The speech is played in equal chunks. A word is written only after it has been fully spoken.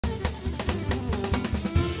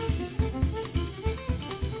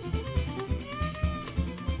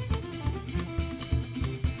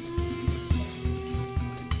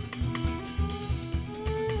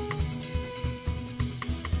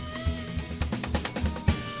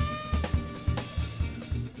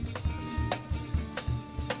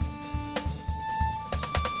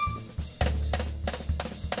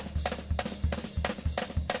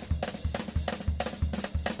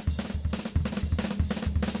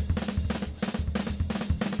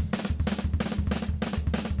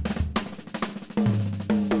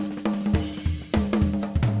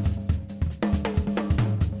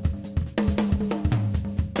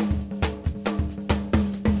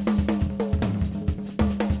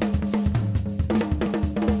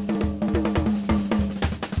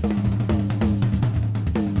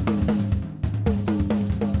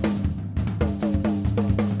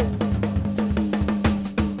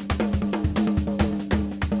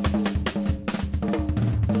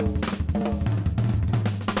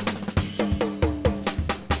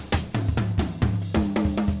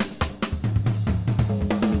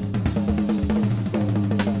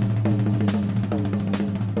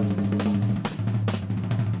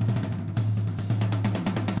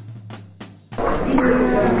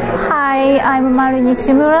Hi, I'm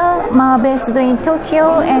NISHIMURA, based in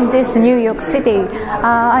Tokyo and this New York City.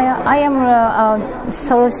 I am a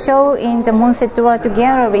solo show in the Montserrat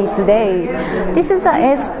Gallery today. This is the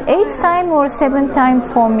 8th time or 7th time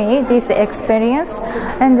for me, this experience.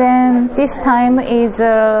 And then this time is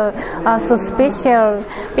so special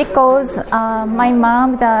because my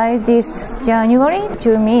mom died this January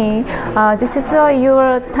to me. This is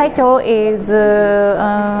your title is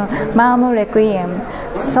Mom Requiem.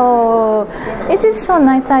 So it is so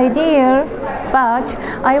nice idea, but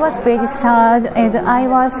I was very sad and I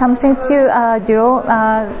was something to draw,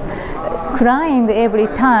 crying every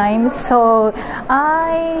time. So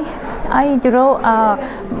I draw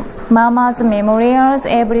Mama's memorials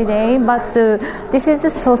every day, but this is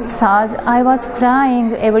so sad. I was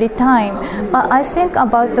crying every time, but I think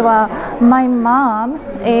about my mom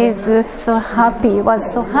is so happy, was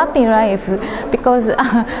so happy life because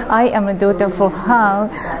I am a daughter for her,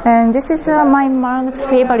 and this is my mom's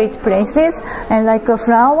favorite places, and like a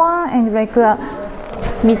flower and like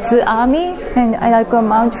Mitsuami, and I like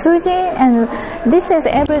Mount Fuji, and this is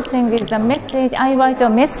everything is a message. I write a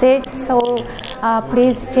message, so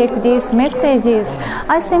please check these messages.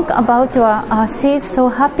 I think about she's so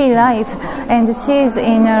happy life, and she's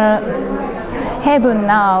in heaven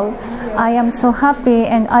now. I am so happy,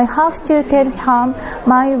 and I have to tell her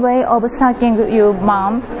my way of thanking you,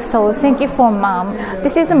 Mom. So thank you for Mom.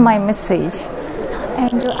 This is my message.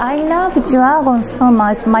 And I love dragon so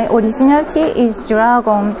much. My originality is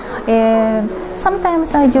dragon.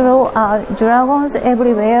 Sometimes I draw dragons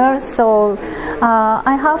everywhere, so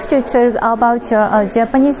I have to tell about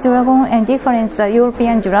Japanese dragon and different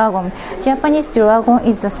European dragon. Japanese dragon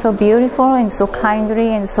is so beautiful and so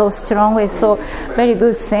kindly and so strong and so very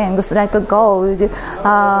good things like gold.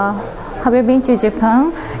 Have you been to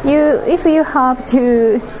Japan? If you have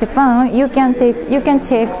to Japan, you can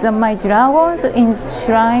check my dragons in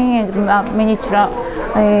shrine and many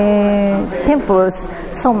temples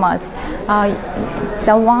so much.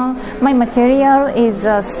 My material is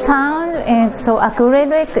sand and so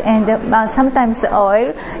acrylic and sometimes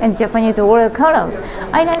oil and Japanese watercolor.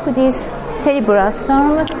 I like these cherry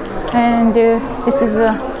blossoms, and this is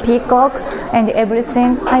a peacock and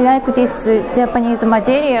everything. I like these Japanese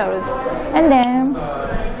materials. And then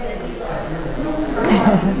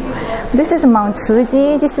this is Mount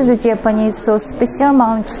Fuji. This is a Japanese so special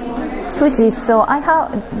Mount Fuji. So I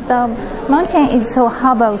have the mountain is so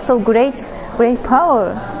have a so great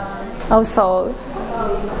power also.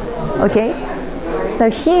 Okay, so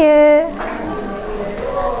here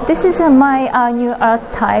this is my new art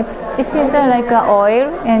type. This is like oil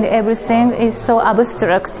and everything is so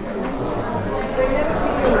abstract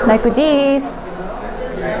like this.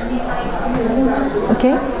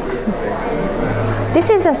 Okay, this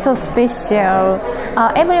is so special.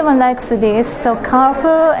 Everyone likes this, so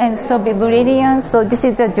colorful and so brilliant. So this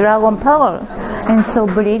is a dragon power, and so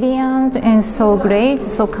brilliant and so great,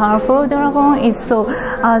 so colorful dragon is so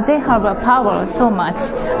they have a power so much.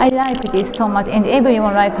 I like this so much, and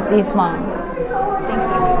everyone likes this one.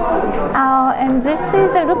 And this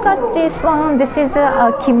is look at this one. This is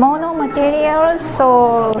a kimono material.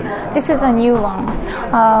 So this is a new one.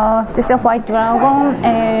 This is a white dragon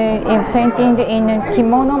painted in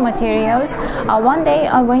kimono materials. One day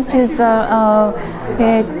I went to the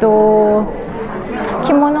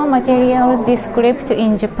kimono materials district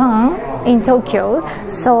in Japan, in Tokyo.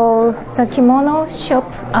 So the kimono shop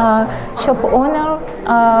owner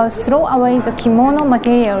throw away the kimono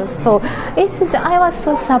materials. So I was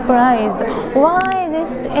so surprised. Why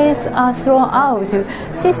this is thrown out?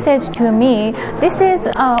 She said to me, this is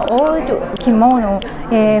old kimono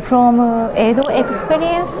from Edo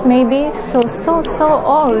experience, maybe so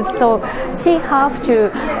old. So she have to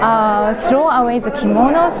throw away the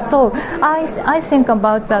kimonos. So I think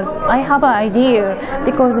about that. I have an idea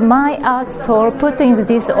because my art soul put in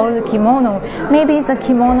this old kimono. Maybe the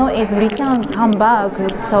kimono is returned, come back.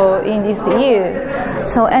 So in this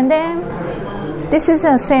year. So and then this is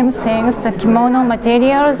the same things, the kimono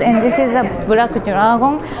materials, and this is a black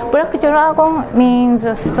dragon. Black dragon means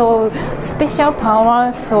so special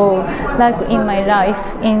power, so like in my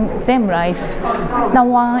life, in them life. The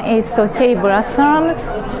one is so cherry blossoms.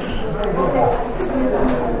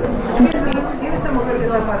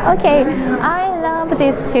 Okay, I love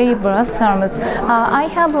these cherry blossoms. I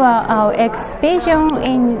have an exhibition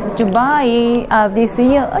in Dubai this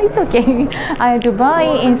year. It's okay.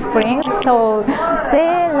 Dubai in spring, so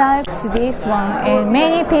they like this one, and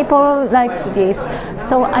many people like this.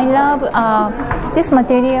 So I love this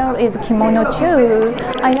material is kimono too.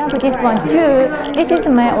 I love this one too. This is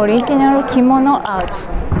my original kimono art.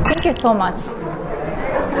 Thank you so much.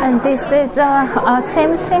 And this is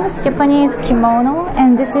same Japanese kimono,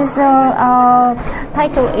 and this is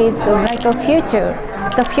title is like a future.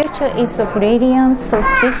 The future is so brilliant, so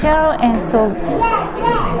special, and so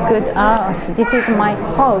good art. This is my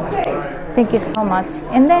hope. Thank you so much.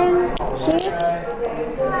 And then here,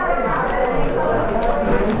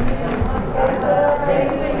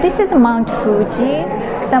 this is Mount Fuji.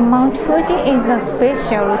 The Mount Fuji is a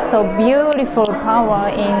special, so beautiful power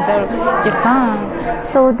in Japan.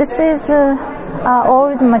 So this is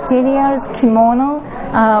old materials, kimono,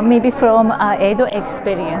 maybe from Edo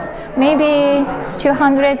experience. Maybe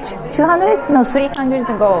 300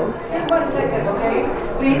 ago. 1 second, okay?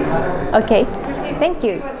 Please. Okay, thank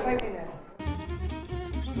you.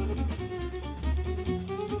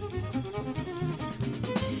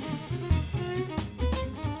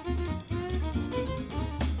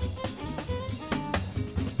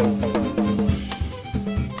 Thank you.